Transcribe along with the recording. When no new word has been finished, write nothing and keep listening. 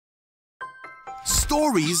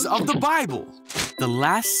stories of the Bible. The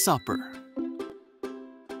Last Supper.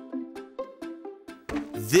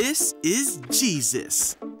 This is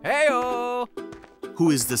Jesus. Hey-o!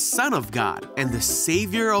 Who is the Son of God and the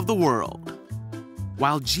Savior of the world.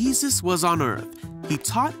 While Jesus was on earth, he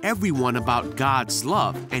taught everyone about God's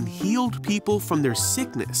love and healed people from their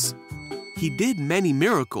sickness. He did many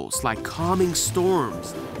miracles like calming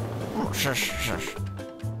storms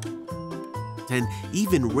and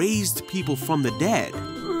even raised people from the dead.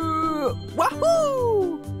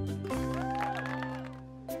 Wahoo!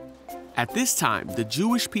 At this time, the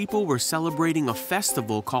Jewish people were celebrating a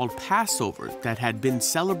festival called Passover that had been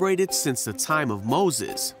celebrated since the time of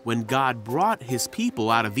Moses, when God brought his people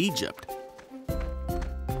out of Egypt.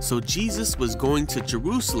 So Jesus was going to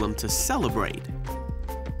Jerusalem to celebrate.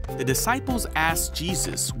 The disciples asked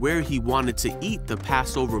Jesus where he wanted to eat the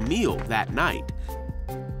Passover meal that night.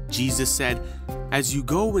 Jesus said, "As you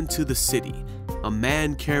go into the city, a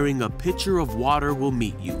man carrying a pitcher of water will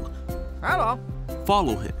meet you. Hello.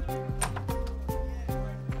 Follow him.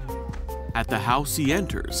 At the house he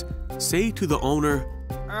enters, say to the owner,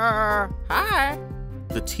 Hi.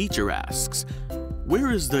 The teacher asks,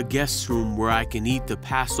 where is the guest room where I can eat the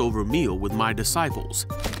Passover meal with my disciples?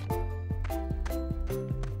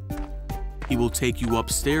 He will take you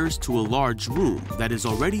upstairs to a large room that is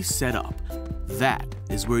already set up. That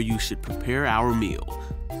is where you should prepare our meal."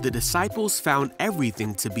 The disciples found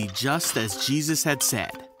everything to be just as Jesus had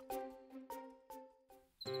said.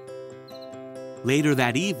 Later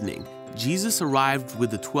that evening, Jesus arrived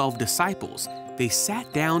with the 12 disciples. They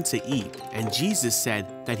sat down to eat, and Jesus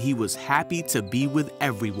said that he was happy to be with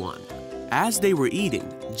everyone. As they were eating,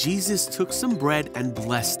 Jesus took some bread and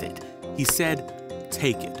blessed it. He said,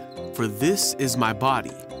 "Take it, for this is my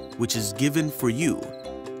body, which is given for you."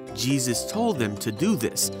 Jesus told them to do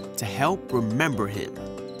this to help remember him.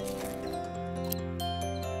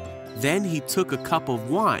 Then he took a cup of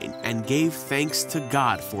wine and gave thanks to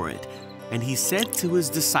God for it. And he said to his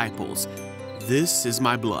disciples, "This is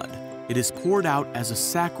my blood. It is poured out as a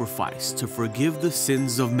sacrifice to forgive the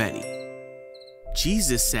sins of many."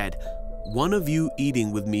 Jesus said, "One of you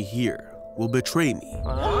eating with me here will betray me."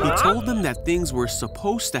 He told them that things were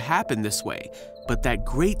supposed to happen this way, but that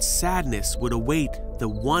great sadness would await the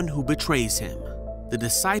one who betrays him. The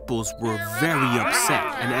disciples were very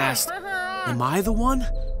upset and asked, "Am I the one?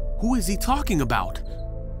 Who is he talking about?"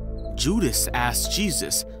 Judas asked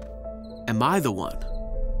Jesus, "Am I the one?"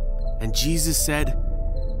 And Jesus said,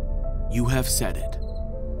 "You have said it."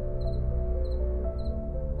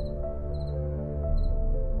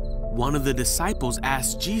 One of the disciples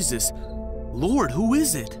asked Jesus, "Lord, who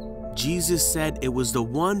is it?" Jesus said it was the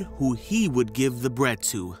one who he would give the bread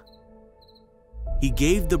to. He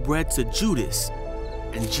gave the bread to Judas,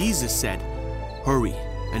 and Jesus said, "Hurry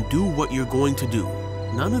and do what you're going to do."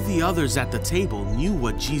 None of the others at the table knew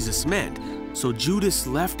what Jesus meant, so Judas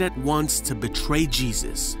left at once to betray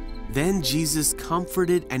Jesus. Then Jesus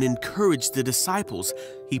comforted and encouraged the disciples.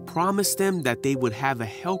 He promised them that they would have a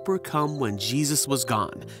helper come when Jesus was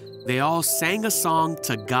gone. They all sang a song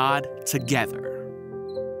to God together.